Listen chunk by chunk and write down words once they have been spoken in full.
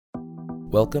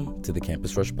Welcome to the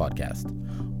Campus Rush podcast.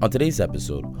 On today's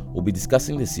episode, we'll be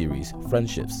discussing the series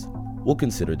Friendships. We'll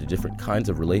consider the different kinds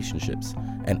of relationships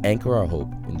and anchor our hope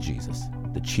in Jesus,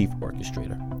 the chief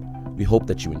orchestrator. We hope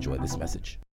that you enjoy this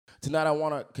message. Tonight, I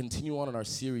want to continue on in our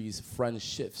series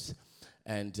Friendships,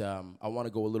 and I want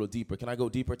to go a little deeper. Can I go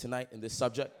deeper tonight in this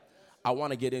subject? I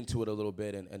want to get into it a little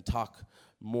bit and talk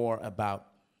more about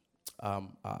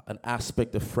an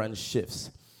aspect of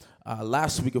friendships.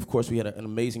 Last week, of course, we had an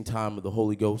amazing time with the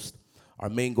Holy Ghost. Our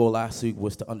main goal last week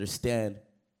was to understand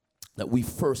that we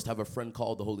first have a friend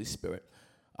called the Holy Spirit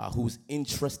who's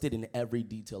interested in every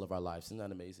detail of our lives. Isn't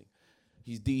that amazing?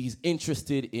 He's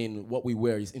interested in what we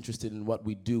wear. He's interested in what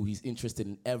we do. He's interested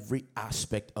in every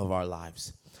aspect of our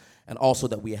lives. And also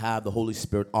that we have the Holy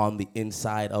Spirit on the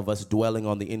inside of us, dwelling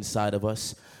on the inside of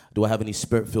us. Do I have any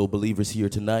Spirit-filled believers here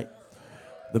tonight?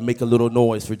 Then make a little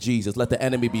noise for Jesus. Let the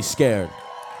enemy be scared.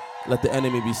 Let the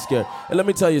enemy be scared. And let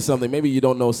me tell you something. Maybe you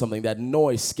don't know something. That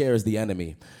noise scares the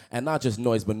enemy. And not just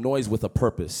noise, but noise with a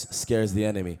purpose scares the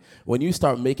enemy. When you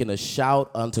start making a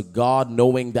shout unto God,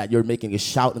 knowing that you're making a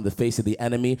shout in the face of the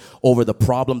enemy over the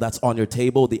problem that's on your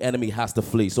table, the enemy has to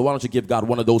flee. So why don't you give God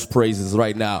one of those praises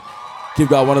right now? Give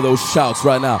God one of those shouts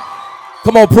right now.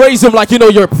 Come on, praise him like you know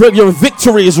your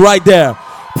victory is right there.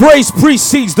 Praise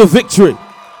precedes the victory.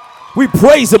 We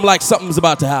praise him like something's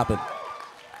about to happen.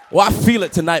 Well, I feel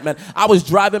it tonight, man. I was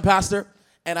driving, Pastor,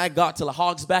 and I got to the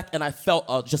Hogsback, and I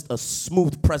felt just a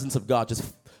smooth presence of God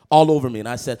just all over me. And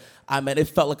I said, it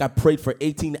felt like I prayed for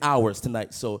 18 hours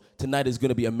tonight. So tonight is going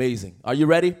to be amazing. Are you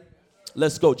ready?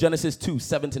 Let's go. Genesis 2,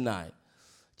 7-9.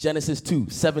 Genesis 2,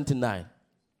 7-9.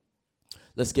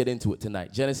 Let's get into it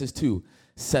tonight. Genesis 2,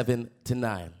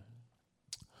 7-9.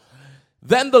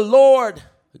 Then the Lord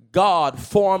God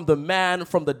formed the man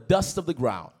from the dust of the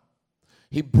ground.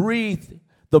 He breathed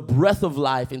the breath of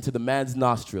life into the man's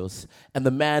nostrils, and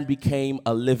the man became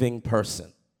a living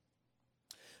person.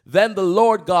 Then the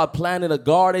Lord God planted a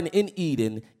garden in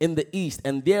Eden in the east,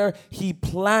 and there he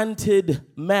planted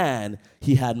man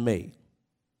he had made.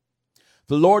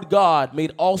 The Lord God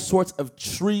made all sorts of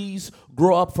trees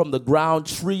grow up from the ground,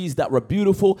 trees that were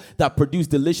beautiful, that produced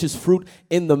delicious fruit.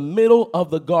 In the middle of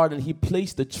the garden, he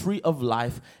placed the tree of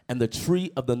life and the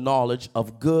tree of the knowledge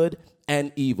of good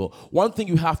and evil. One thing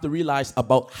you have to realize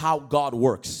about how God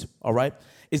works, all right,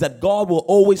 is that God will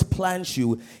always plant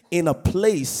you in a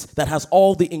place that has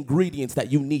all the ingredients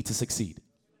that you need to succeed.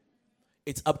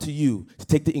 It's up to you to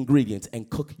take the ingredients and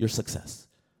cook your success,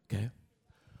 okay?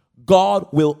 God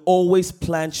will always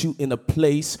plant you in a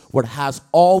place where it has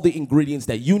all the ingredients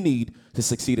that you need to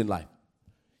succeed in life.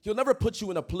 He'll never put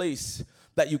you in a place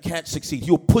that you can't succeed.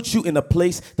 He'll put you in a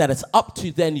place that it's up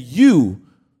to then you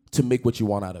to make what you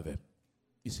want out of it.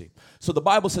 You see, so the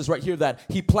Bible says right here that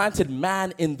he planted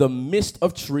man in the midst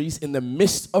of trees, in the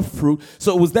midst of fruit.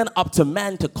 So it was then up to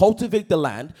man to cultivate the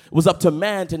land. It was up to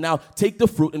man to now take the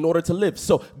fruit in order to live.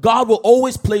 So God will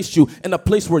always place you in a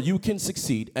place where you can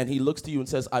succeed. And he looks to you and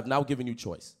says, I've now given you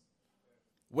choice.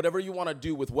 Whatever you want to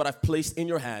do with what I've placed in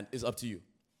your hand is up to you.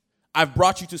 I've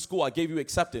brought you to school. I gave you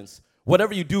acceptance.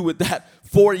 Whatever you do with that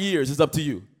 4 years is up to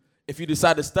you. If you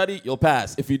decide to study, you'll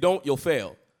pass. If you don't, you'll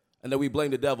fail. And then we blame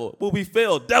the devil. Well, we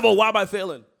failed. Devil, why am I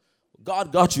failing?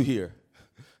 God got you here.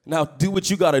 Now do what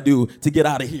you got to do to get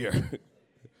out of here.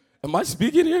 Am I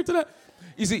speaking here tonight?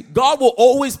 You see, God will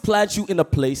always plant you in a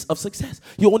place of success.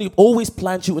 He'll only always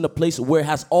plant you in a place where it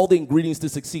has all the ingredients to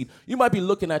succeed. You might be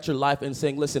looking at your life and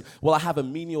saying, listen, well, I have a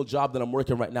menial job that I'm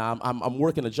working right now. I'm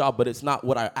working a job, but it's not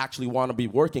what I actually want to be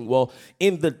working. Well,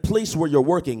 in the place where you're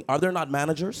working, are there not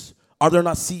managers? Are there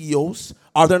not CEOs?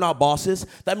 Are there not bosses?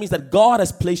 That means that God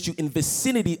has placed you in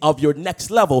vicinity of your next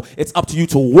level. It's up to you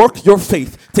to work your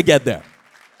faith to get there.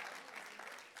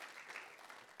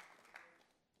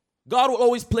 God will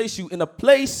always place you in a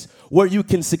place where you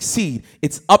can succeed.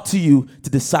 It's up to you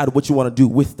to decide what you want to do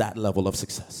with that level of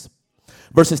success.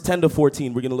 Verses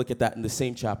 10-14, we're going to look at that in the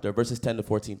same chapter. Verses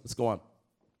 10-14, let's go on.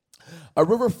 A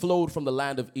river flowed from the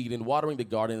land of Eden, watering the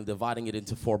garden and dividing it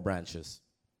into 4 branches.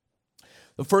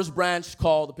 The first branch,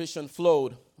 called the Pishon,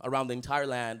 flowed around the entire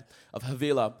land of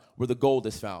Havilah, where the gold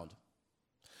is found.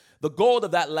 The gold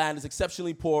of that land is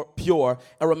exceptionally pure,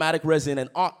 aromatic resin, and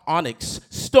onyx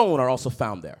stone are also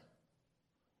found there.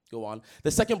 Go on.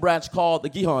 The second branch, called the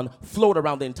Gihon, flowed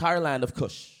around the entire land of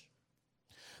Cush.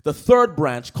 The third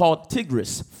branch, called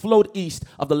Tigris, flowed east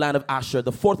of the land of Asher.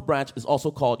 The fourth branch is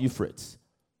also called Euphrates.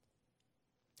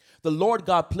 The Lord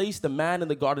God placed the man in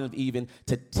the Garden of Eden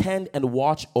to tend and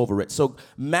watch over it. So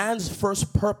man's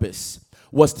first purpose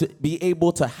was to be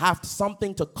able to have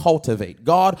something to cultivate.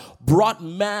 God brought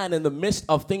man in the midst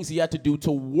of things he had to do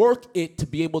to work it to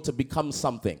be able to become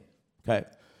something. Okay?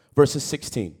 verses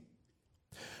 16.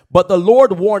 But the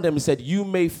Lord warned him and said, you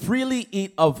may freely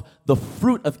eat of the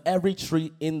fruit of every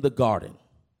tree in the garden,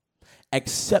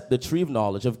 except the tree of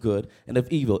knowledge of good and of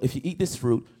evil. If you eat this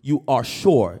fruit, you are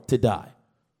sure to die.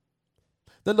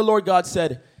 Then the Lord God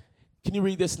said, can you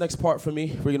read this next part for me?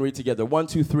 We're going to read together. 1,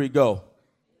 2, 3, go.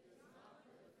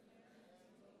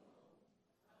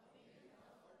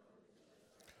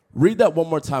 Read that one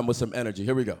more time with some energy.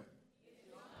 Here we go.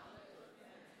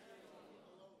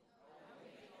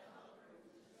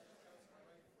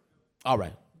 All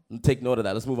right, take note of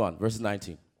that. Let's move on. Verse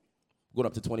 19. Going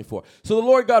up to 24. So the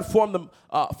Lord God formed them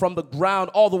from the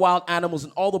ground, all the wild animals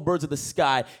and all the birds of the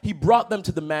sky. He brought them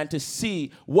to the man to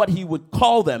see what he would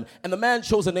call them. And the man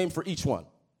chose a name for each one.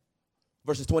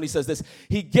 Verses 20 says this.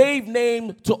 He gave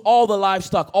name to all the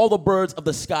livestock, all the birds of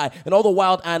the sky, and all the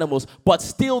wild animals. But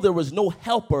still there was no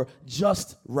helper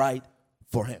just right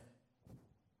for him.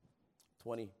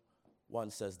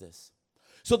 21 says this.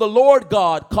 So the Lord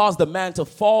God caused the man to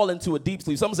fall into a deep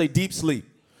sleep. Someone say deep sleep.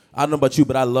 I don't know about you,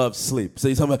 but I love sleep.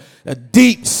 Say something, a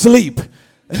deep sleep.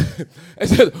 It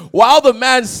says, while the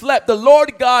man slept, the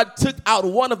Lord God took out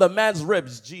one of the man's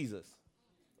ribs, Jesus.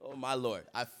 Oh, my Lord.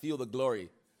 I feel the glory.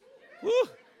 Woo.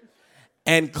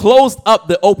 And closed up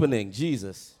the opening,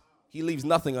 Jesus. He leaves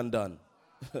nothing undone.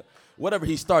 Whatever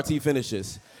he starts, he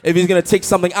finishes. If he's going to take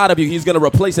something out of you, he's going to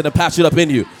replace it and patch it up in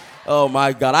you. Oh,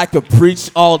 my God. I could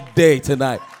preach all day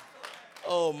tonight.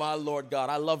 Oh, my Lord God.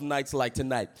 I love nights like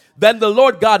tonight. Then the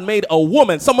Lord God made a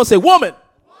woman. Someone say woman.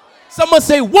 Someone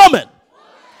say woman.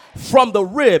 From the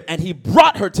rib, and he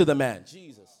brought her to the man.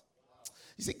 Jesus.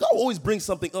 You see, God always brings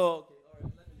something. Oh, okay.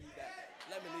 All right.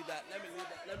 Let me leave that. Let me leave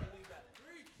that. Let me leave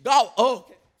that. God. Oh,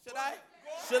 okay.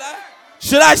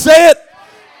 Should I say it?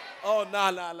 Oh, no.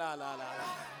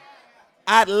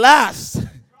 At last,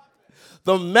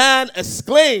 the man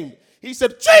exclaimed. He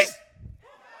said, Jesus!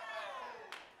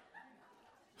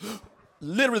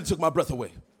 Literally took my breath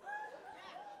away.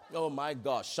 Oh, my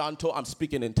God. Shanto, I'm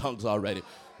speaking in tongues already.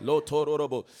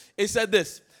 It said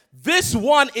this. This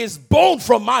one is bone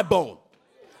from my bone.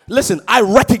 Listen, I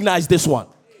recognize this one.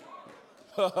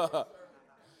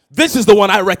 This is the one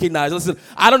I recognize. Listen,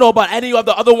 I don't know about any of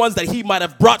the other ones that he might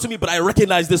have brought to me, but I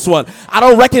recognize this one. I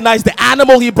don't recognize the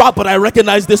animal he brought, but I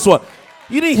recognize this one.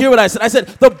 You didn't hear what I said. I said,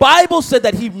 the Bible said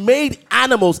that he made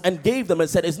animals and gave them and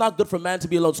said, it's not good for man to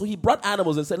be alone. So he brought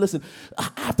animals and said, listen, I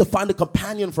have to find a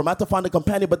companion for him. I have to find a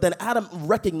companion. But then Adam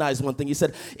recognized one thing. He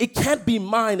said, it can't be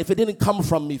mine if it didn't come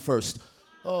from me first.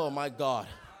 Oh, my God.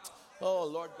 Oh,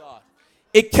 Lord God.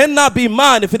 It cannot be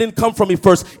mine if it didn't come from me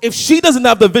first. If she doesn't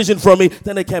have the vision for me,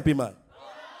 then it can't be mine.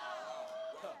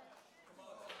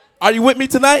 Are you with me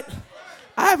tonight?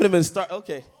 I haven't even started.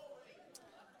 Okay.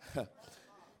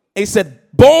 He said,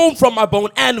 bone from my bone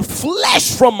and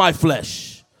flesh from my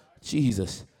flesh.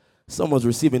 Jesus. Someone's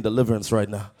receiving deliverance right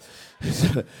now.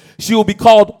 She will be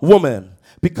called woman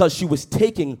because she was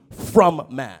taken from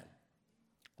man.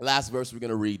 Last verse we're going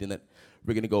to read, and then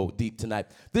we're going to go deep tonight.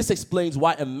 This explains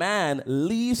why a man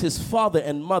leaves his father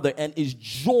and mother and is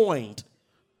joined,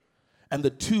 and the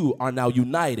two are now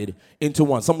united into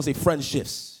one. Someone say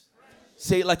friendships.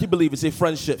 Say it like you believe it. Say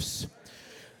friendships.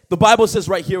 The Bible says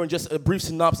right here in just a brief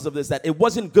synopsis of this that it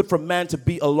wasn't good for man to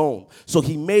be alone. So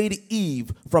he made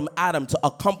Eve from Adam to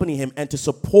accompany him and to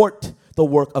support the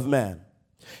work of man.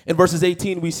 In verses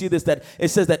 18, we see this, that it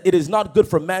says that it is not good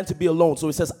for man to be alone. So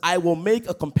it says, I will make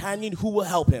a companion who will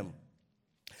help him.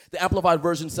 The Amplified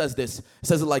Version says this. It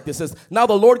says it like this. It says, now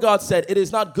the Lord God said, it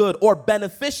is not good or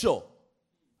beneficial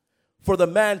for the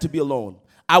man to be alone.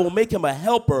 I will make him a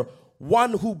helper,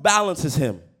 one who balances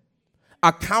him,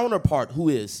 a counterpart who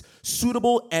is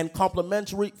suitable and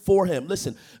complementary for him.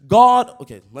 Listen, God,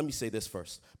 okay, let me say this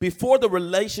first. Before the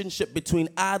relationship between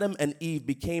Adam and Eve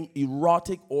became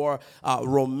erotic or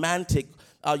romantic,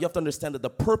 you have to understand that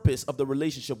the purpose of the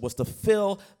relationship was to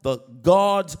fill the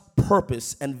God's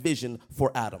purpose and vision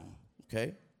for Adam,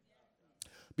 okay?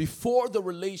 Before the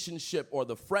relationship or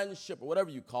the friendship or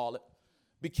whatever you call it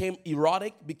became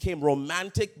erotic, became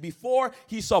romantic, before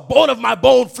he saw bone of my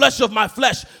bone, flesh of my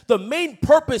flesh, the main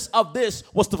purpose of this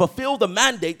was to fulfill the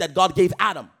mandate that God gave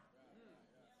Adam.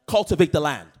 Cultivate the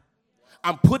land.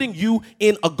 I'm putting you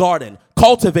in a garden.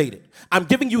 Cultivate it. I'm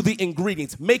giving you the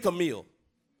ingredients. Make a meal.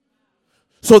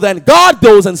 So then God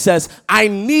goes and says, I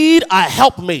need a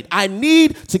helpmate. I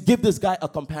need to give this guy a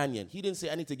companion. He didn't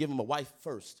say I need to give him a wife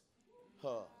first.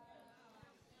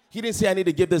 He didn't say I need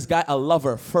to give this guy a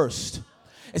lover first.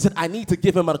 He said, I need to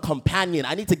give him a companion.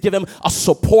 I need to give him a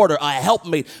supporter, a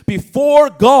helpmate. Before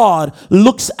God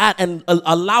looks at and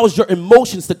allows your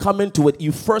emotions to come into it,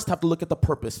 you first have to look at the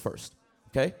purpose first.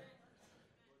 Okay?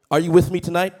 Are you with me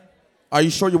tonight? Are you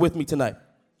sure you're with me tonight?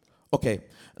 Okay.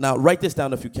 Now, write this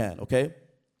down if you can, okay?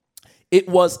 It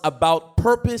was about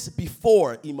purpose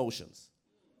before emotions.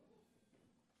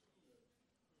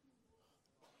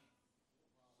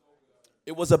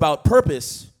 It was about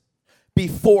purpose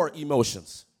before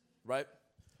emotions, right?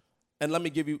 And let me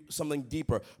give you something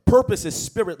deeper. Purpose is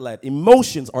spirit-led.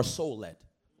 Emotions are soul-led.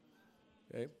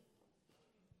 Okay?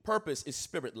 Purpose is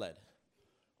spirit-led.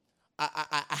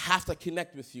 I have to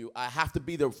connect with you. I have to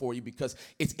be there for you because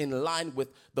it's in line with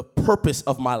the purpose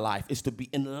of my life, is to be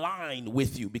in line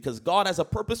with you because God has a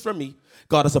purpose for me.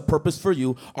 God has a purpose for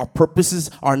you. Our purposes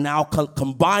are now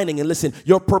combining. And listen,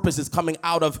 your purpose is coming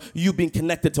out of you being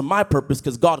connected to my purpose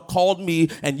because God called me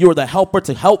and you're the helper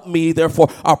to help me. Therefore,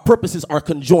 our purposes are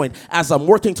conjoined. As I'm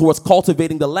working towards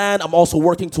cultivating the land, I'm also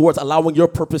working towards allowing your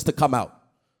purpose to come out,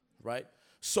 right?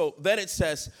 So then it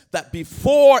says that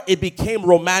before it became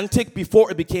romantic,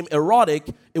 before it became erotic,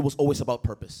 it was always about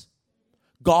purpose.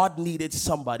 God needed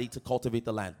somebody to cultivate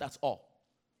the land. That's all.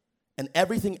 And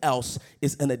everything else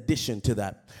is an addition to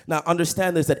that. Now,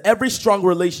 understand this, that every strong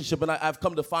relationship, and I've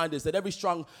come to find this, that every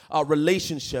strong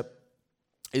relationship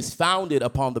is founded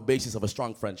upon the basis of a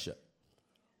strong friendship.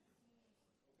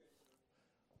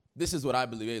 This is what I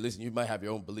believe. Hey, listen, you might have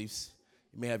your own beliefs.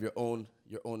 You may have your own,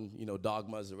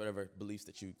 dogmas or whatever beliefs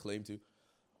that you claim to.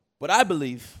 But I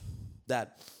believe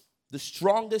that the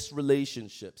strongest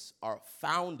relationships are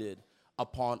founded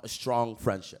upon a strong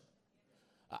friendship.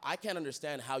 I can't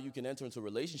understand how you can enter into a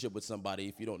relationship with somebody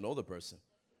if you don't know the person.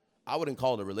 I wouldn't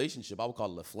call it a relationship. I would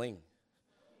call it a fling.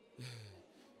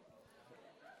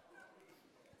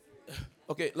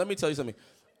 Okay, let me tell you something.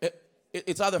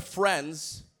 It's either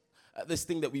friends, this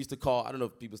thing that we used to call, I don't know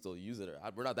if people still use it, or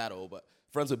we're not that old, but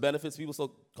friends with benefits, people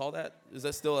still call that? Is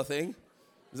that still a thing?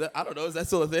 I don't know, is that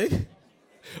still a thing?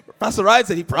 Pastor Ryan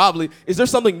said he probably. Is there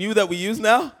something new that we use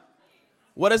now?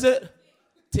 What is it?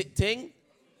 Ting?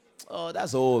 Oh,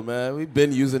 that's old, man. We've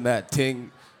been using that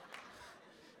ting.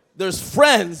 There's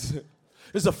friends.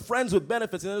 There's a friends with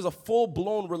benefits, and there's a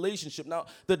full-blown relationship. Now,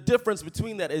 the difference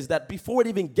between that is that before it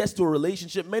even gets to a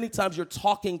relationship, many times you're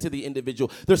talking to the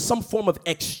individual. There's some form of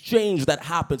exchange that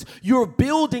happens. You're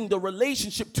building the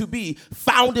relationship to be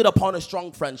founded upon a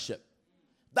strong friendship.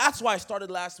 That's why I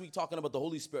started last week talking about the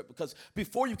Holy Spirit, because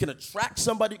before you can attract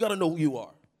somebody, you got to know who you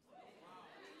are.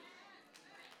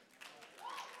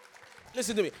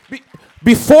 Listen to me.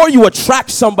 Before you attract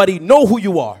somebody, know who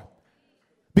you are.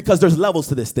 Because there's levels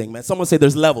to this thing, man. Someone say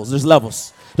there's levels. There's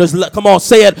levels. Come on,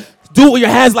 say it. Do it with your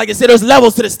hands like it. Say there's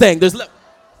levels to this thing. There's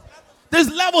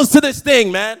levels to this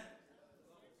thing, man.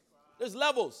 There's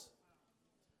levels.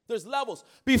 There's levels.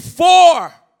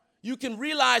 Before you can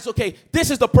realize, okay, this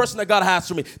is the person that God has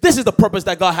for me. This is the purpose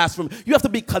that God has for me. You have to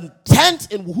be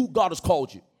content in who God has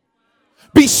called you.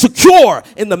 Be secure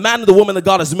in the man and the woman that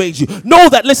God has made you. Know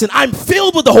that, listen, I'm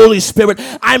filled with the Holy Spirit.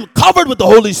 I'm covered with the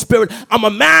Holy Spirit. I'm a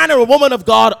man or a woman of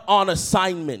God on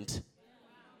assignment.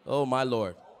 Oh, my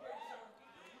Lord.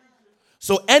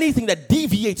 So anything that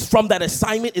deviates from that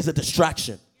assignment is a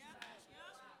distraction.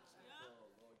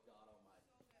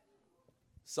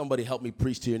 Somebody help me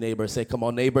preach to your neighbor. Say, come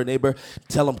on, neighbor, neighbor.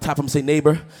 Tell them, tap them, say,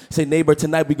 neighbor. Say, neighbor,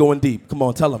 tonight we're going deep. Come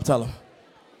on, tell them.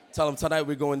 Tell them tonight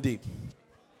we're going deep.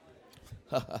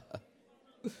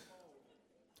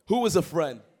 Who is a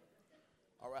friend?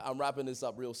 All right, I'm wrapping this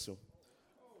up real soon.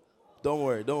 Don't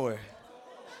worry.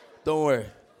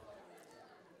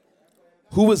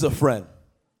 Who is a friend?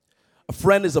 A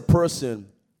friend is a person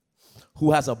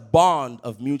who has a bond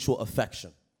of mutual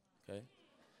affection. Okay?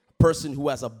 A person who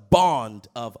has a bond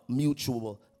of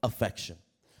mutual affection.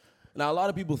 Now, a lot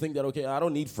of people think that, okay, I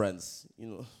don't need friends.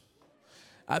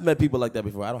 I've met people like that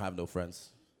before. I don't have no friends.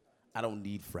 I don't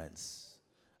need friends.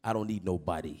 I don't need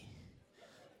nobody.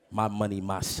 My money,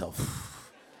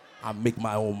 myself. I make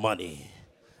my own money.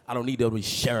 I don't need to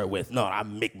share it with. No, I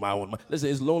make my own money. Listen,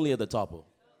 it's lonely at the top.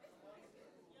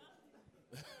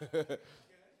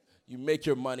 You make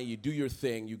your money, you do your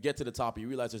thing, you get to the top, and you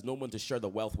realize there's no one to share the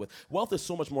wealth with. Wealth is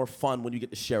so much more fun when you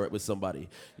get to share it with somebody.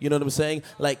 You know what I'm saying?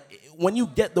 Like, when you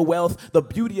get the wealth, the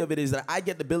beauty of it is that I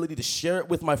get the ability to share it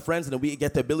with my friends, and then we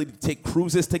get the ability to take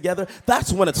cruises together.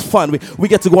 That's when it's fun. We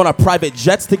get to go on our private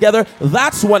jets together.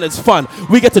 That's when it's fun.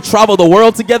 We get to travel the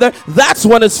world together. That's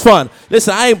when it's fun.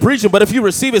 Listen, I ain't preaching, but if you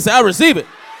receive it, say, I receive it.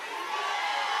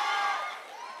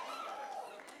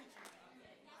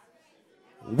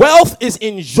 Wealth is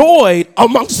enjoyed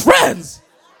amongst friends.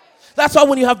 That's why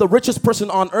when you have the richest person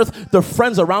on earth, their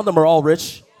friends around them are all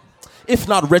rich, if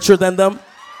not richer than them.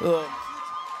 Oh,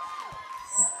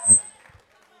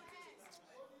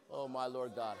 my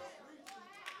Lord God.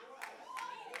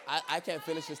 I can't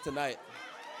finish this tonight.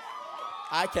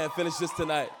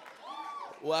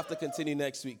 We'll have to continue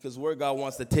next week because where God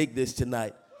wants to take this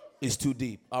tonight is too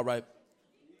deep. All right.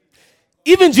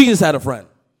 Even Jesus had a friend.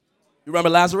 You remember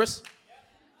Lazarus?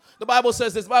 The Bible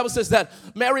says this. The Bible says that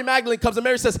Mary Magdalene comes and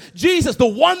Mary says, Jesus, the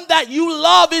one that you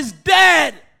love is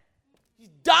dead. He's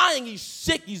dying. He's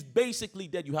sick. He's basically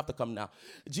dead. You have to come now.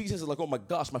 Jesus is like, oh my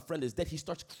gosh, my friend is dead. He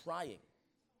starts crying.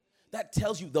 That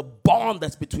tells you the bond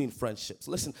that's between friendships.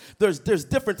 Listen, there's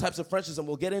different types of friendships, and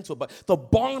we'll get into it, but the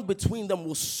bond between them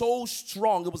was so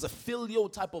strong. It was a filial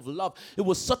type of love. It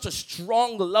was such a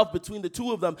strong love between the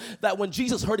two of them that when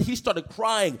Jesus heard it, he started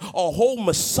crying. A whole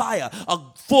Messiah, a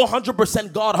full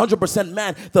 100% God, 100%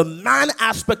 man. The man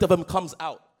aspect of him comes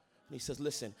out. And he says,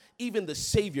 listen, even the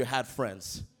Savior had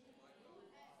friends.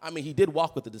 I mean, he did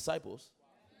walk with the disciples.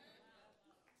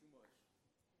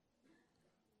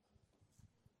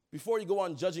 Before you go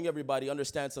on judging everybody,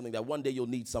 understand something, that one day you'll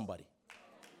need somebody.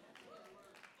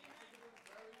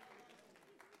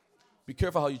 Be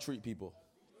careful how you treat people.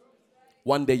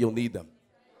 One day you'll need them.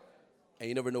 And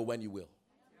you never know when you will.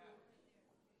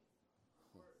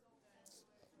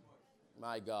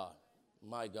 My God.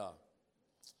 My God.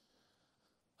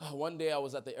 One day I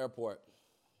was at the airport,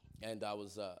 and I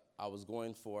was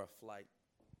going for a flight.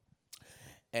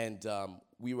 And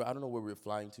we were, I don't know where we were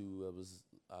flying to. It was,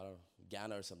 I don't know,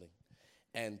 Ghana or something.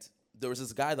 And there was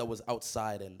this guy that was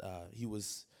outside, and he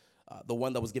was the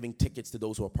one that was giving tickets to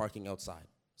those who are parking outside.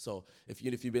 So if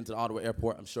you've been to the Ottawa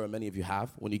airport, I'm sure many of you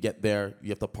have. When you get there, you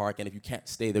have to park, and if you can't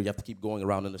stay there, you have to keep going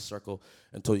around in a circle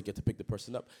until you get to pick the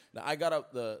person up. Now, I got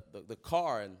out the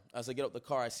car, and as I get out the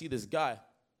car, I see this guy.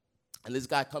 And this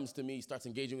guy comes to me, he starts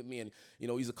engaging with me, and,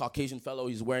 he's a Caucasian fellow.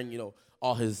 He's wearing,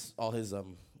 all his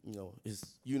his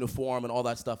uniform and all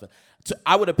that stuff. And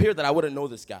I would appear that I wouldn't know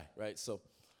this guy, right? So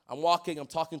I'm walking, I'm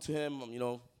talking to him,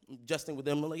 I'm jesting with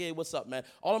him. I'm like, hey, what's up, man?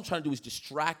 All I'm trying to do is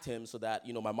distract him so that,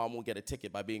 my mom won't get a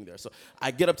ticket by being there. So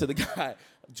I get up to the guy.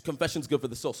 Confession's good for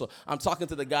the soul. So I'm talking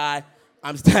to the guy.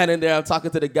 I'm standing there, I'm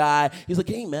talking to the guy. He's like,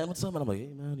 hey, man, what's up? And I'm like,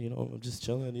 hey, man, I'm just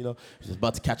chilling, just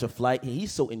about to catch a flight. And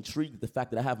he's so intrigued with the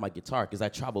fact that I have my guitar because I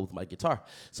travel with my guitar.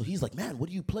 So he's like, man, what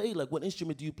do you play? Like, what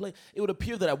instrument do you play? It would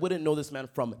appear that I wouldn't know this man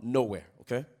from nowhere,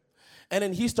 okay? And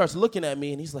then he starts looking at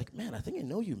me, and he's like, man, I think I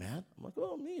know you, man. I'm like,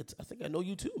 oh, me, I think I know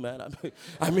you too, man.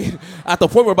 I mean, at the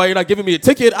point where you're not giving me a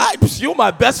ticket, you're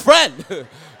my best friend.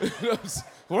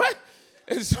 Right?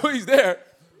 And so he's there.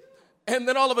 And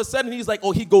then all of a sudden, he's like,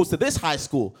 oh, he goes to this high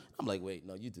school. I'm like, wait,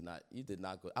 no, you did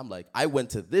not go. I'm like, I went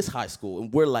to this high school,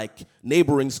 and we're like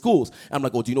neighboring schools. I'm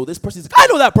like, oh, do you know this person? He's like,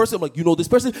 I know that person. I'm like, you know this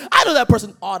person? I know that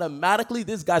person. Automatically,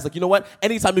 this guy's like, you know what?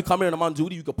 Anytime you come here and I'm on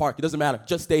duty, you can park. It doesn't matter.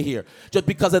 Just stay here. Just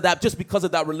because of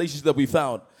that relationship that we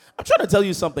found. I'm trying to tell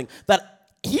you something, that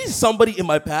he's somebody in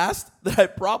my past that I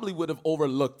probably would have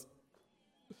overlooked.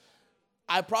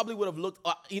 I probably would have looked.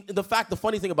 The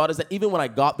funny thing about it is that even when I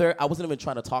got there, I wasn't even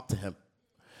trying to talk to him.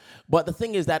 But the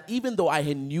thing is that even though I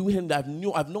knew him, I've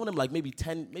known him like maybe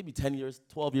 10 years,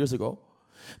 12 years ago.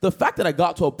 The fact that I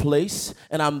got to a place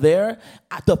and I'm there,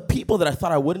 the people that I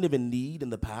thought I wouldn't even need in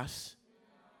the past,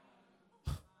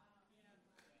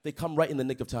 they come right in the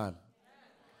nick of time.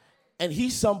 And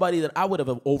he's somebody that I would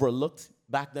have overlooked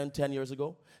back then 10 years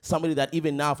ago. Somebody that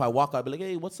even now if I walk out, I'd be like,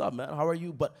 hey, what's up, man? How are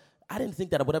you? But I didn't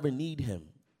think that I would ever need him.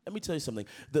 Let me tell you something.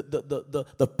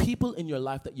 The people in your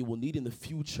life that you will need in the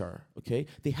future, okay,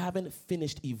 they haven't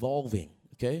finished evolving,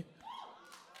 okay?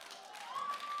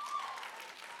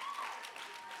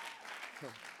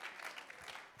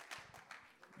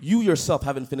 You yourself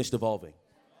haven't finished evolving.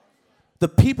 The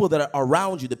people that are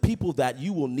around you, the people that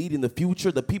you will need in the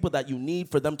future, the people that you need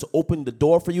for them to open the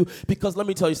door for you. Because let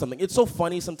me tell you something. It's so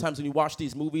funny sometimes when you watch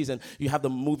these movies and you have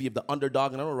the movie of the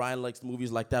underdog. And I know Ryan likes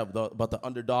movies like that about the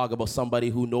underdog, about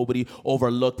somebody who nobody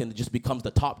overlooked and just becomes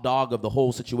the top dog of the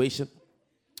whole situation.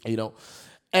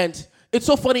 And it's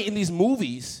so funny in these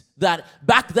movies that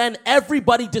back then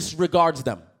everybody disregards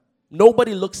them.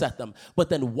 Nobody looks at them. But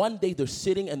then one day they're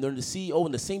sitting and they're the CEO,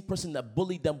 and the same person that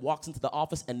bullied them walks into the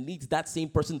office and needs that same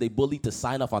person they bullied to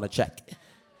sign off on a check.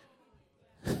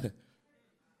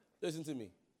 Listen to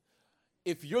me.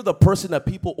 If you're the person that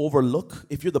people overlook,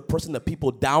 if you're the person that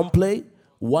people downplay,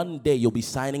 one day you'll be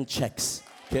signing checks,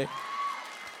 okay?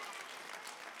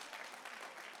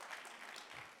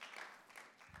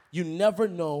 You never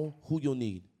know who you'll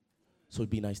need, so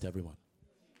be nice to everyone.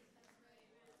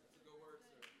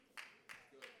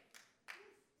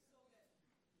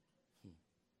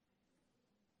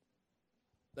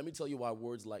 Let me tell you why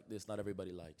words like this not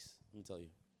everybody likes. Let me tell you.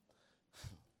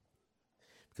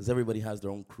 Because everybody has their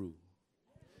own crew.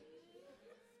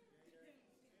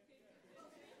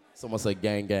 Someone say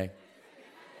gang, gang.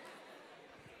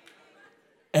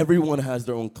 Everyone has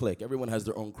their own clique. Everyone has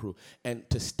their own crew. And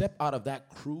to step out of that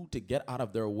crew, to get out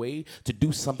of their way, to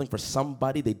do something for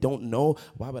somebody they don't know,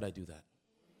 why would I do that?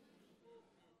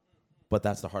 But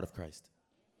that's the heart of Christ.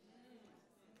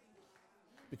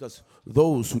 Because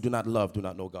those who do not love do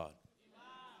not know God.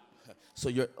 So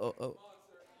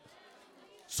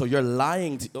you're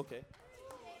lying to, okay.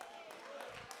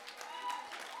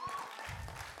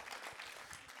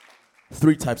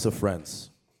 Three types of friends.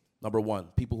 Number one,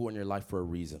 people who are in your life for a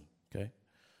reason, okay?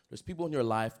 There's people in your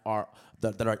life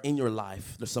that are in your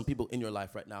life. There's some people in your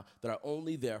life right now that are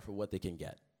only there for what they can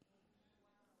get.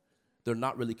 They're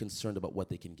not really concerned about what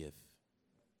they can give.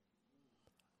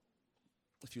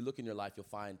 If you look in your life, you'll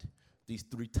find these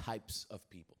three types of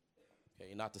people.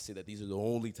 Okay, not to say that these are the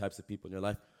only types of people in your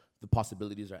life. The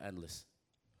possibilities are endless.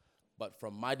 But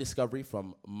from my discovery,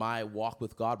 from my walk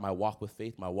with God, my walk with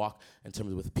faith, my walk in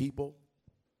terms of with people,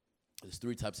 there's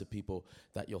three types of people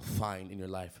that you'll find in your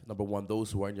life. Number one,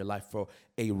 those who are in your life for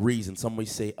a reason. Somebody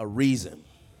say a reason.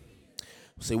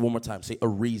 Say one more time. Say a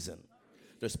reason.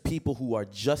 There's people who are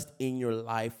just in your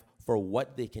life for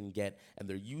what they can get, and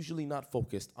they're usually not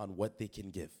focused on what they can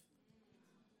give.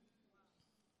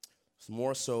 It's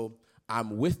more so,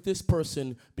 I'm with this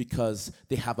person because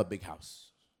they have a big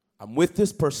house. I'm with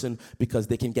this person because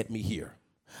they can get me here.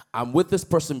 I'm with this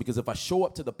person because if I show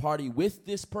up to the party with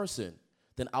this person,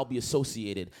 then I'll be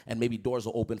associated and maybe doors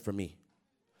will open for me.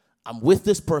 I'm with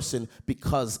this person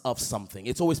because of something.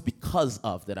 It's always because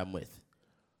of that I'm with.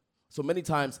 So many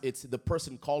times it's the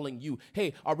person calling you,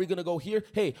 hey, are we going to go here?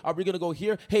 Hey, are we going to go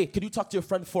here? Hey, can you talk to your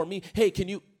friend for me? Hey, can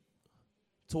you?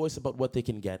 It's always about what they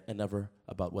can get and never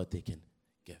about what they can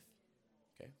give.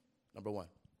 Okay, number one.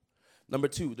 Number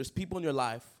two, there's people in your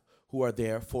life who are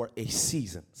there for a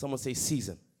season. Someone say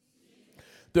season.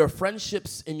 There are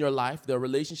friendships in your life, there are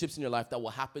relationships in your life that will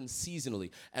happen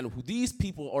seasonally. And these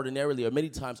people ordinarily or many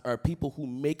times are people who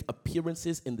make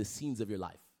appearances in the scenes of your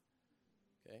life.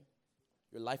 Okay?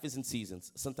 Your life is in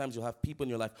seasons. Sometimes you'll have people in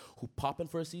your life who pop in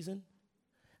for a season,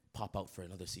 pop out for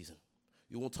another season.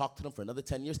 You won't talk to them for another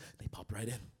 10 years, they pop right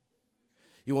in.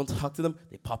 You won't talk to them,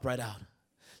 they pop right out.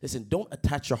 Listen, don't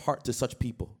attach your heart to such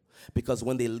people, because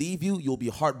when they leave you, you'll be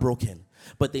heartbroken.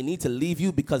 But they need to leave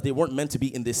you because they weren't meant to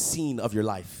be in this scene of your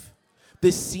life.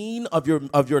 This scene of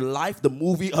your life, the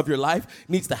movie of your life,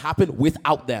 needs to happen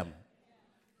without them.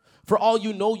 For all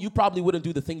you know, you probably wouldn't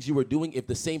do the things you were doing if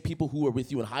the same people who were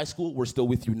with you in high school were still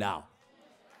with you now.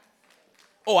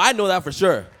 Oh, I know that for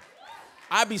sure.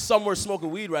 I'd be somewhere smoking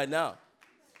weed right now,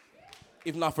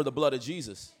 if not for the blood of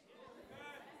Jesus.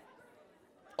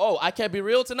 Oh, I can't be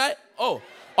real tonight? Oh,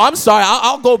 I'm sorry.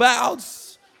 I'll go back.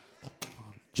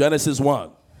 Genesis 1.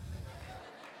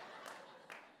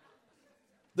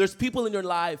 There's people in your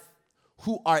life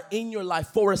who are in your life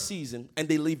for a season and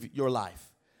they leave your life.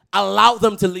 Allow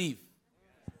them to leave.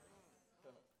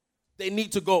 They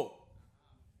need to go.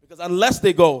 Because unless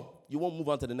they go, you won't move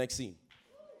on to the next scene.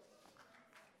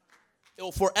 It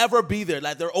will forever be there.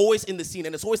 Like they're always in the scene.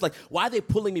 And it's always like, why are they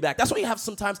pulling me back? That's why you have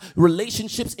sometimes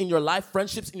relationships in your life,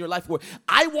 friendships in your life where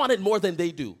I want it more than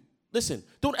they do. Listen,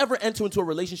 don't ever enter into a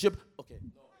relationship. Okay,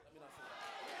 no, let me not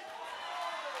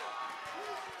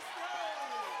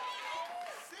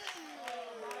say that.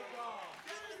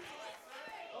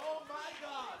 Oh my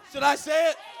God. Should I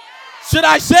say it? Should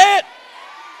I say it?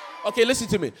 Okay, listen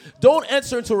to me. Don't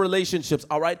enter into relationships,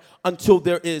 all right, until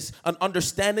there is an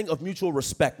understanding of mutual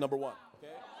respect, number one.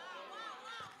 Okay?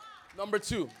 Number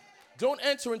two, don't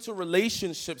enter into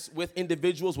relationships with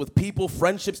individuals, with people,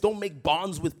 friendships. Don't make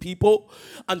bonds with people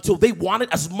until they want it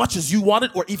as much as you want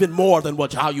it or even more than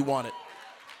how you want it.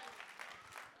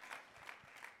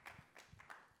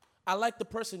 I like the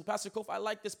person, Pastor Kof, I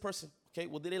like this person. Okay,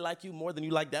 well, did they like you more than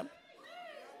you like them?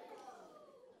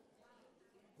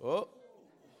 Oh.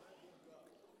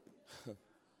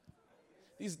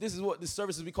 This is what the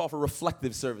services we call for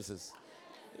reflective services.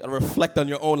 You gotta reflect on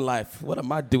your own life. What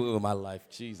am I doing with my life?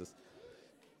 Jesus.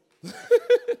 It's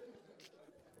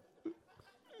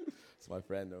my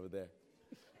friend over there.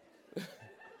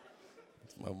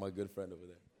 It's my good friend over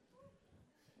there.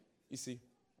 You see,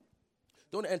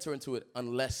 don't enter into it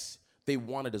unless they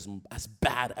want it as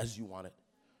bad as you want it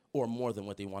or more than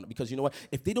what they want it. Because you know what?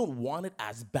 If they don't want it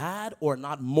as bad or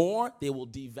not more, they will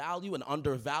devalue and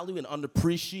undervalue and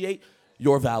underappreciate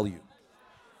your value.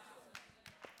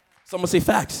 Someone say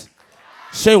facts.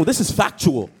 Shane, this is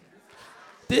factual.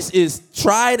 This is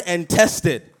tried and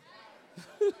tested.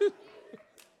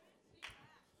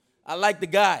 I like the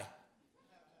guy.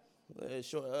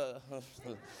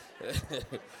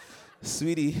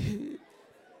 Sweetie,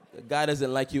 the guy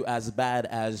doesn't like you as bad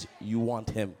as you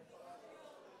want him.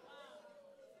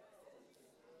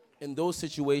 In those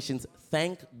situations,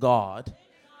 thank God,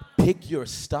 pick your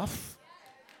stuff,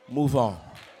 move on.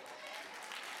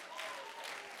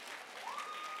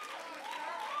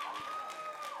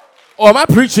 Or am I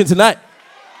preaching tonight?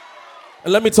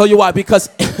 And let me tell you why. Because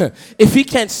if he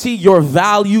can't see your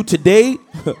value today,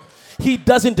 he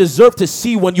doesn't deserve to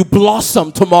see when you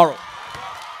blossom tomorrow.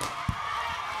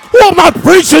 Who am I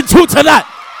preaching to tonight?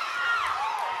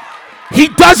 He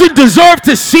doesn't deserve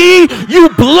to see you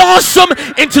blossom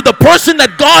into the person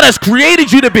that God has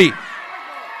created you to be.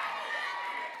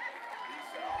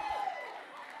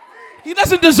 He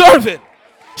doesn't deserve it.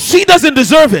 She doesn't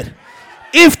deserve it.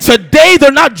 If today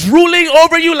they're not drooling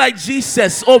over you like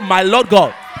Jesus, oh my Lord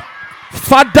God,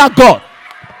 Father God,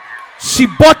 she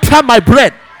butter my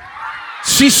bread,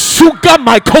 she sugar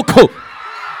my cocoa,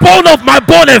 bone of my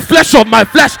bone and flesh of my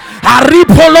flesh.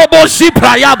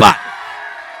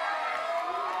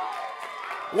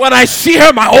 When I see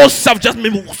her, my whole self just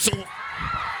moves.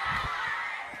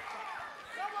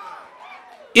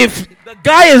 If the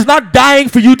guy is not dying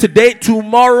for you today,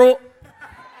 tomorrow,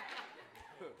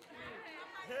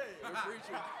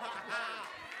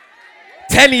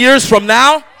 ten years from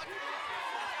now,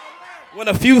 when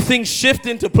a few things shift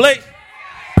into place,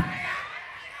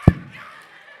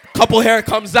 couple hair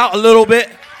comes out a little bit,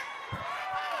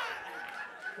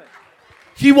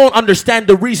 he won't understand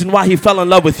the reason why he fell in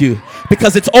love with you,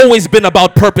 because it's always been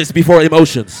about purpose before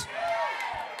emotions.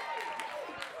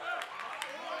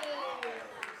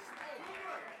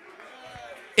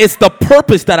 It's the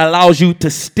purpose that allows you to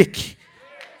stick.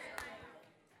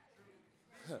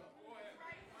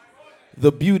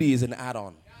 The beauty is an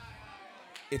add-on.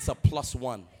 It's a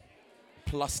 +1,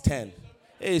 +10.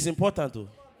 Hey, it's important too.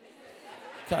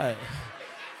 Okay.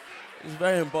 It's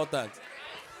very important.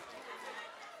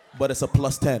 But it's a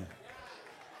 +10,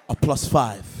 a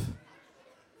 +5.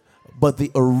 But the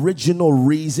original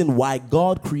reason why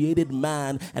God created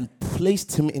man and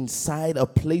placed him inside a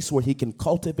place where he can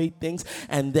cultivate things,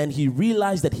 and then he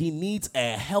realized that he needs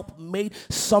a helpmate,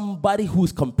 somebody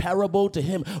who's comparable to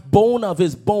him, bone of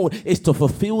his bone, is to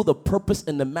fulfill the purpose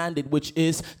and the mandate, which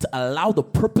is to allow the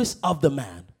purpose of the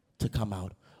man to come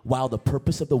out while the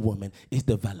purpose of the woman is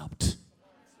developed.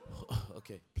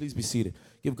 Okay, please be seated.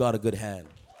 Give God a good hand.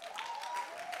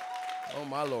 Oh,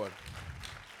 my Lord.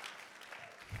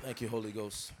 Thank you, Holy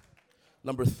Ghost.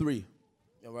 Number 3,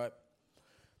 all right?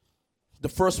 The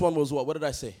first one was what? What did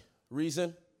I say?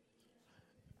 Reason?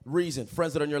 Reason.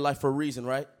 Friends that are in your life for a reason,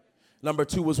 right? Number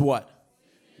 2 was what?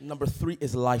 Number 3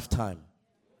 is lifetime.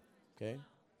 Okay?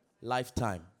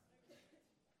 Lifetime.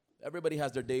 Everybody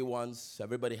has their day ones.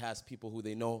 Everybody has people who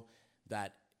they know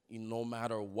that no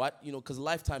matter what, because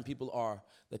lifetime people are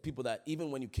the people that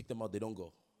even when you kick them out, they don't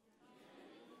go.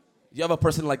 You have a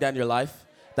person like that in your life?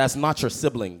 That's not your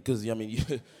sibling, because, you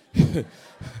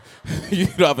you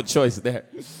don't have a choice there.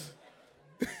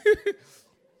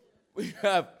 You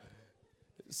have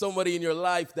somebody in your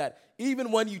life that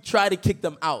even when you try to kick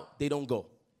them out, they don't go.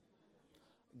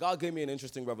 God gave me an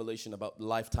interesting revelation about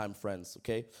lifetime friends,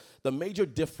 okay? The major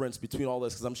difference between all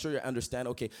this, because I'm sure you understand,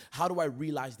 okay, how do I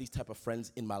realize these type of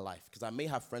friends in my life? Because I may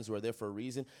have friends who are there for a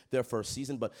reason, there for a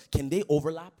season, but can they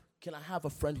overlap? Can I have a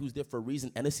friend who's there for a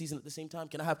reason and a season at the same time?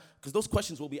 Can I have, because those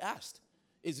questions will be asked.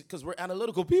 Because we're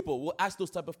analytical people. We'll ask those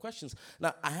type of questions.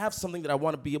 Now, I have something that I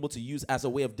want to be able to use as a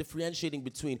way of differentiating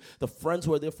between the friends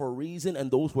who are there for a reason and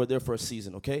those who are there for a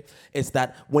season, okay? It's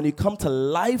that when you come to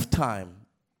lifetime,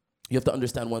 you have to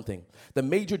understand one thing. The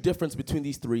major difference between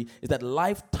these 3 is that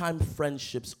lifetime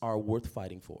friendships are worth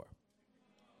fighting for.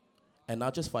 And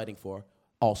not just fighting for,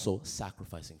 also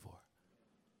sacrificing for.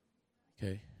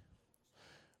 Okay?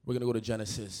 We're going to go to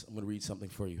Genesis. I'm going to read something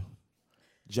for you.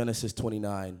 Genesis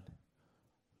 29,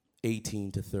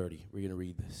 18 to 30. We're going to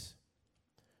read this.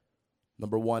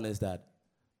 Number 1 is that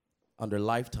under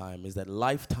lifetime is that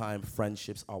lifetime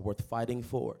friendships are worth fighting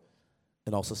for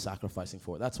and also sacrificing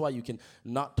for. That's why you can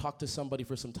not talk to somebody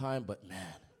for some time, but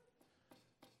man,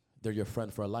 they're your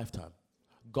friend for a lifetime.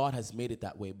 God has made it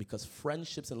that way because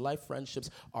friendships and life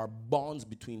friendships are bonds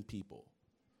between people.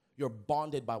 You're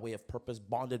bonded by way of purpose,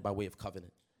 bonded by way of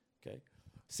covenant. Okay?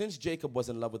 Since Jacob was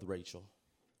in love with Rachel,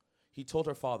 he told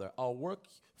her father, I'll work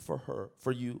for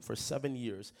you for 7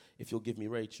 years if you'll give me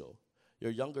Rachel, your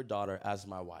younger daughter, as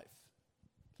my wife.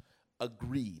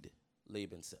 Agreed,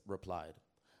 Laban replied.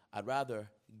 I'd rather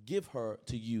give her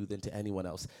to you than to anyone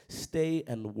else. Stay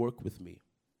and work with me.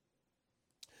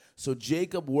 So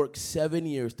Jacob worked 7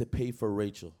 years to pay for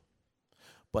Rachel,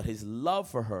 but his love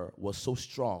for her was so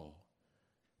strong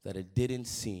that it didn't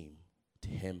seem to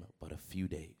him but a few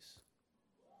days.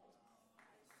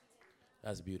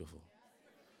 That's beautiful.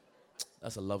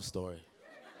 That's a love story.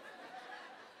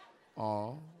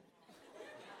 Aw.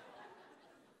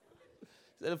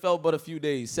 Said it felt but a few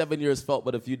days. 7 years felt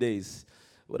but a few days.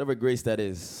 Whatever grace that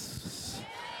is.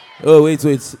 Oh, wait.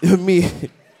 Me.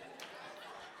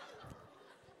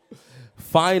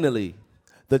 Finally,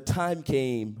 the time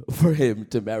came for him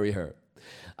to marry her.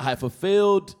 I have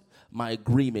fulfilled my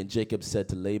agreement, Jacob said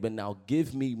to Laban. Now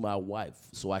give me my wife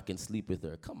so I can sleep with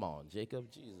her. Come on,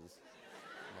 Jacob. Jesus.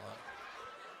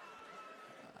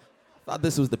 I thought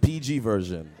this was the PG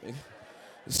version.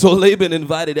 So Laban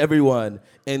invited everyone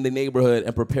in the neighborhood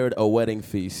and prepared a wedding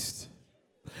feast.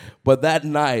 But that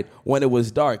night, when it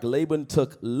was dark, Laban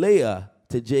took Leah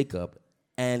to Jacob,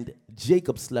 and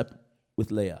Jacob slept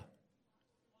with Leah.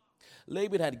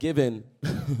 Laban had given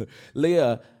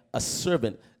Leah a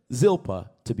servant,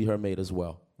 Zilpah, to be her maid as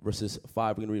well. Verses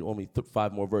 5, we're going to read only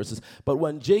 5 more verses. But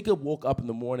when Jacob woke up in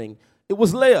the morning, it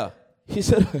was Leah. He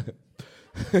said,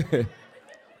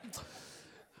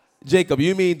 Jacob,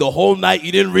 you mean the whole night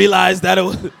you didn't realize that it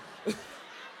was...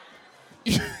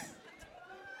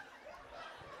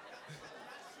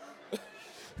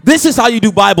 This is how you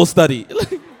do Bible study.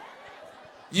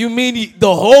 You mean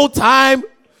the whole time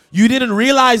you didn't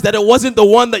realize that it wasn't the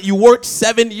one that you worked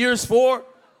 7 years for?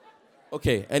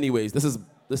 Okay, anyways, this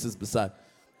is beside.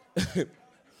 He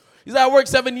said, I worked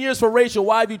 7 years for Rachel.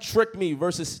 Why have you tricked me?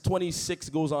 Verses 26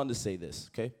 goes on to say this,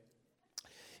 okay?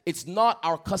 It's not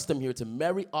our custom here to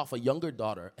marry off a younger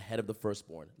daughter ahead of the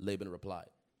firstborn, Laban replied.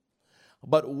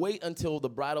 But wait until the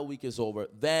bridal week is over,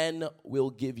 then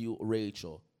we'll give you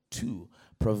Rachel too,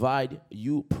 provide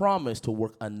you promise to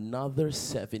work another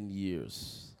 7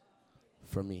 years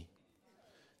for me.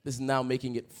 This is now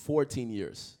making it 14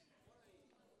 years.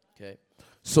 Okay.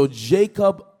 So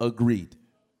Jacob agreed,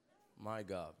 my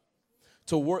God,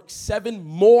 to work 7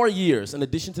 more years in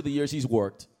addition to the years he's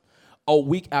worked. A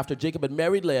week after Jacob had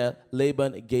married Leah,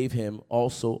 Laban gave him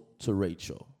also to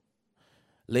Rachel.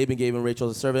 Laban gave him Rachel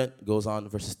as a servant. Goes on,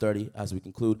 verses 30, as we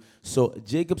conclude. So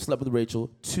Jacob slept with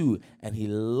Rachel too, and he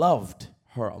loved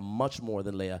her much more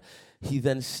than Leah. He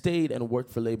then stayed and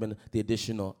worked for Laban the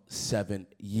additional 7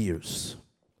 years.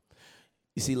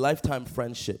 You see, lifetime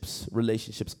friendships,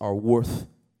 relationships are worth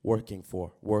working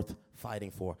for, worth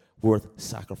fighting for, worth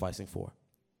sacrificing for.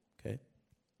 Okay?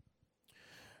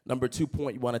 Number 2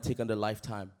 point you want to take under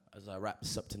lifetime as I wrap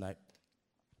this up tonight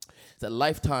is that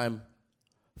lifetime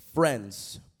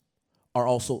friends are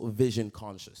also vision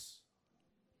conscious.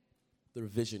 They're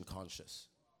vision conscious.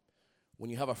 When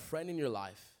you have a friend in your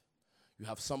life, you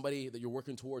have somebody that you're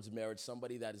working towards marriage,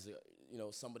 somebody that is,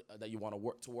 somebody that you want to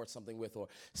work towards something with, or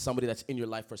somebody that's in your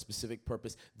life for a specific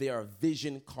purpose. They are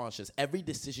vision conscious. Every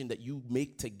decision that you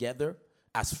make together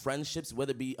as friendships,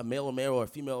 whether it be a male or a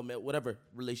female, whatever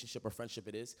relationship or friendship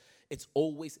it is, it's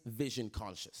always vision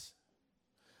conscious.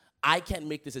 I can't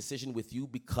make this decision with you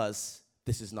because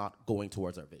this is not going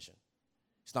towards our vision.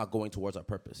 It's not going towards our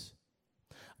purpose.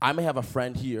 I may have a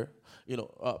friend here.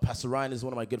 Pastor Ryan is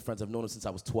one of my good friends. I've known him since I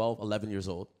was 12, 11 years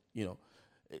old.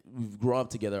 We've grown up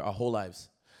together our whole lives.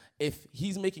 If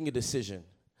he's making a decision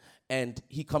and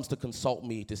he comes to consult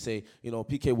me to say,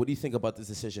 PK, what do you think about this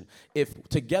decision? If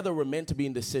together we're meant to be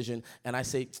in decision and I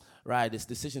say, right, this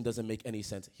decision doesn't make any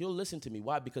sense, he'll listen to me.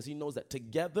 Why? Because he knows that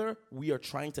together we are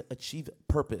trying to achieve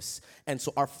purpose. And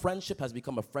so our friendship has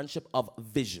become a friendship of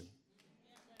vision.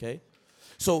 Okay?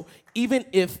 So even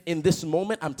if in this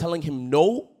moment I'm telling him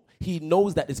no, he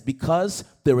knows that it's because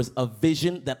there is a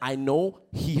vision that I know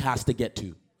he has to get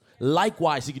to.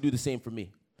 Likewise, he can do the same for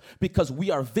me. Because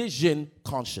we are vision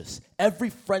conscious.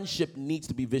 Every friendship needs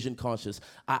to be vision conscious.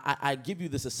 I give you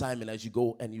this assignment as you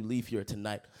go and you leave here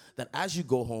tonight, that as you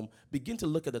go home, begin to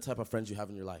look at the type of friends you have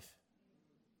in your life.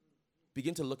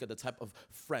 Begin to look at the type of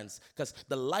friends, because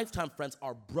the lifetime friends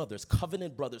are brothers,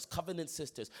 covenant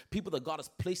sisters, people that God has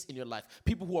placed in your life,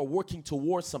 people who are working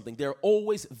towards something. They're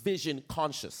always vision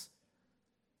conscious.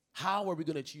 How are we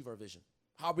going to achieve our vision?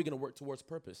 How are we going to work towards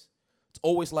purpose? It's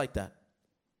always like that.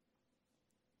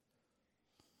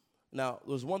 Now,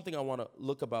 there's one thing I want to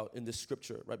look about in this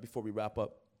scripture right before we wrap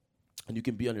up, and you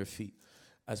can be on your feet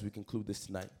as we conclude this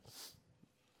tonight.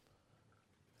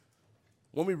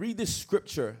 When we read this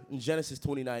scripture in Genesis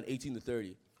 29, 18 to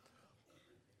 30,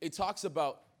 it talks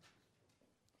about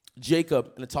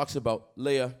Jacob, and it talks about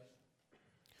Leah.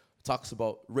 It talks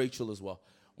about Rachel as well.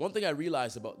 One thing I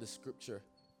realized about this scripture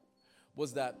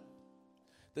was that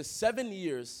the 7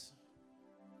 years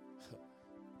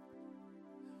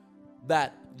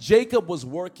that Jacob was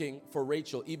working for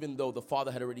Rachel, even though the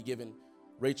father had already given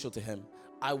Rachel to him,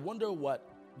 I wonder what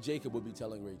Jacob would be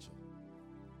telling Rachel.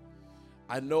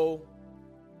 I know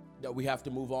that we have to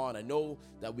move on. I know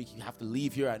that we have to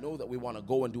leave here. I know that we want to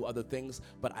go and do other things,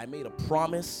 but I made a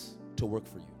promise to work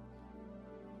for you.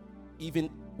 even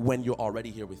when you're already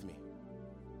here with me.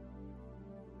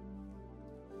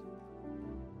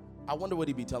 I wonder what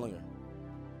he'd be telling her.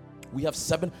 We have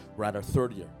 7, we're at our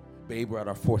 3rd year. Babe, we're at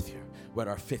our 4th year. We're at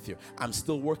our 5th year. I'm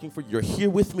still working for you. You're here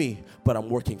with me, but I'm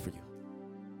working for you.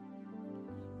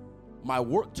 My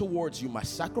work towards you, my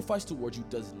sacrifice towards you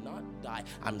does not die.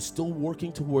 I'm still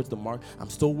working towards the mark. I'm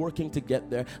still working to get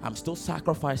there. I'm still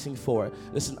sacrificing for it.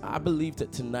 Listen, I believe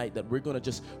that tonight that we're going to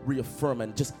just reaffirm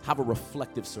and just have a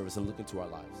reflective service and look into our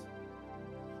lives.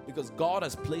 Because God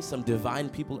has placed some divine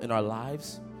people in our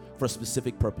lives for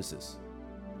specific purposes.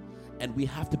 And we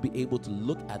have to be able to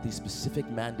look at these specific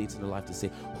mandates in our life to say,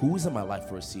 who's in my life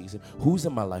for a season? Who's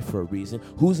in my life for a reason?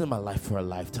 Who's in my life for a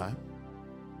lifetime?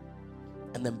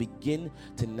 And then begin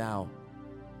to now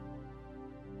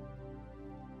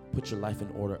put your life in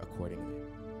order accordingly.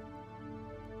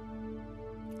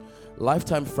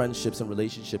 Lifetime friendships and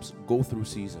relationships go through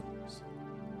seasons.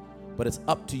 But it's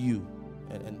up to you,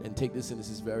 and take this in, this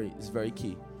is very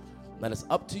key. And it's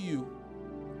up to you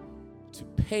to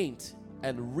paint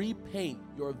and repaint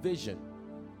your vision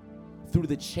through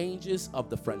the changes of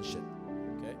the friendship.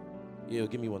 Okay? Yeah,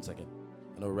 give me 1 second.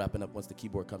 I know we're wrapping up once the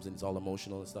keyboard comes in, it's all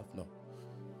emotional and stuff. No.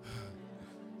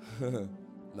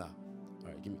 Nah. All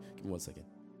right, give me 1 second.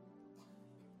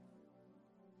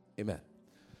 Amen.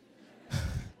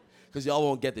 Because y'all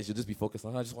won't get this. You'll just be focused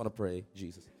on, I just want to pray,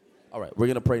 Jesus. All right, we're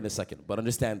going to pray in a second, but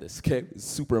understand this, okay? It's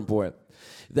super important.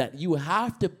 That you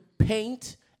have to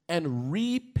paint and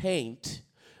repaint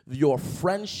your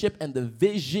friendship and the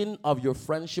vision of your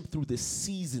friendship through the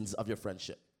seasons of your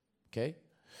friendship, okay?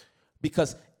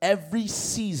 Because every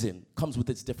season comes with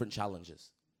its different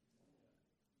challenges.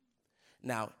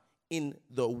 Now, in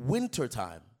the winter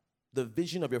time, the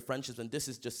vision of your friendships, and this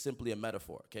is just simply a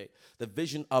metaphor, okay? The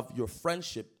vision of your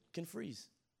friendship can freeze.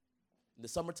 In the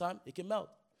summertime, it can melt.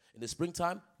 In the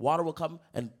springtime, water will come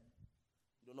and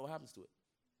you don't know what happens to it.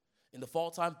 In the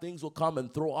fall time, things will come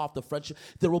and throw off the friendship.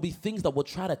 There will be things that will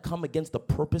try to come against the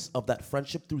purpose of that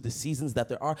friendship through the seasons that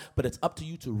there are, but it's up to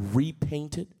you to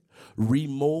repaint it,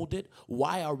 remold it.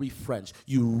 Why are we friends?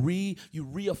 You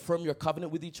reaffirm your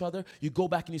covenant with each other. You go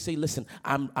back and you say, listen,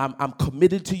 I'm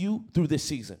committed to you through this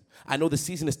season. I know the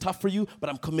season is tough for you, but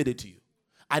I'm committed to you.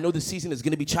 I know the season is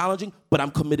going to be challenging, but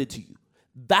I'm committed to you.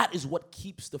 That is what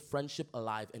keeps the friendship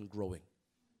alive and growing.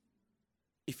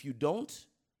 If you don't,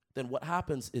 then what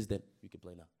happens is that, you can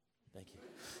play now. Thank you.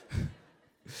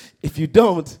 If you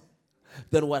don't,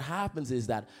 then what happens is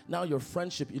that now your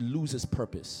friendship, it loses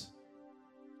purpose.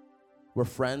 We're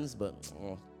friends, but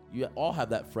you all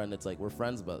have that friend that's like, we're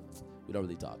friends, but we don't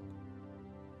really talk.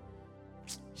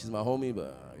 She's my homie,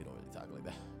 but we don't really talk like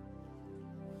that.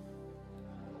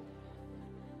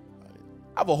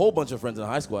 I have a whole bunch of friends in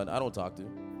high school I don't talk to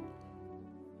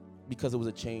because it was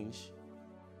a change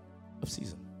of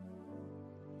season.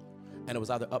 And it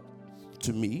was either up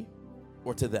to me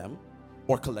or to them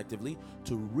or collectively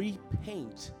to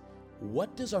repaint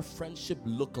what does our friendship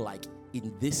look like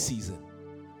in this season.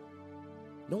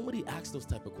 Nobody asks those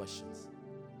type of questions.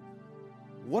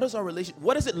 What is our relation?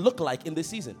 What does it look like in this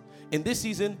season? In this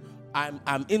season,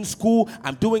 I'm in school,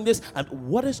 I'm doing this, and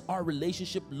what does our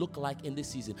relationship look like in this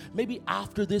season? Maybe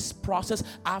after this process,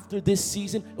 after this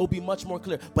season, it'll be much more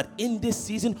clear. But in this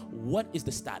season, what is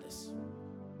the status?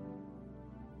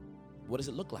 What does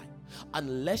it look like?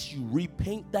 Unless you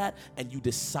repaint that and you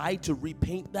decide to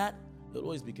repaint that, there'll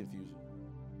always be confusion.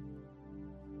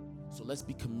 So let's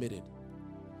be committed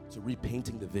to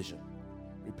repainting the vision,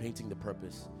 repainting the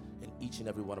purpose in each and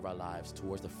every one of our lives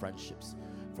towards the friendships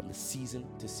from the season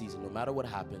to season. No matter what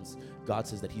happens, God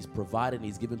says that he's provided and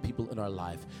he's given people in our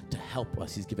life to help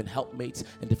us. He's given helpmates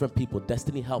and different people,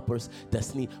 destiny helpers,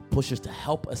 destiny pushers to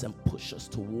help us and push us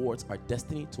towards our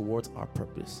destiny, towards our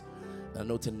purpose. And I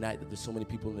know tonight that there's so many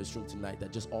people in this room tonight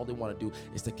that just all they want to do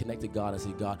is to connect to God and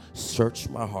say, God, search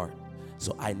my heart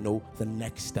so I know the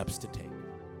next steps to take.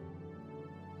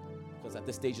 Because at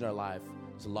this stage in our life,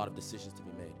 there's a lot of decisions to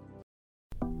be made.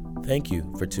 Thank you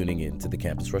for tuning in to the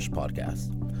Campus Rush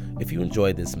podcast. If you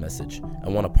enjoyed this message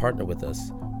and want to partner with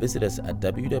us, visit us at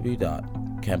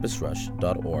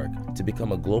www.campusrush.org to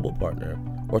become a global partner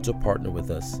or to partner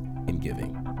with us in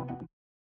giving.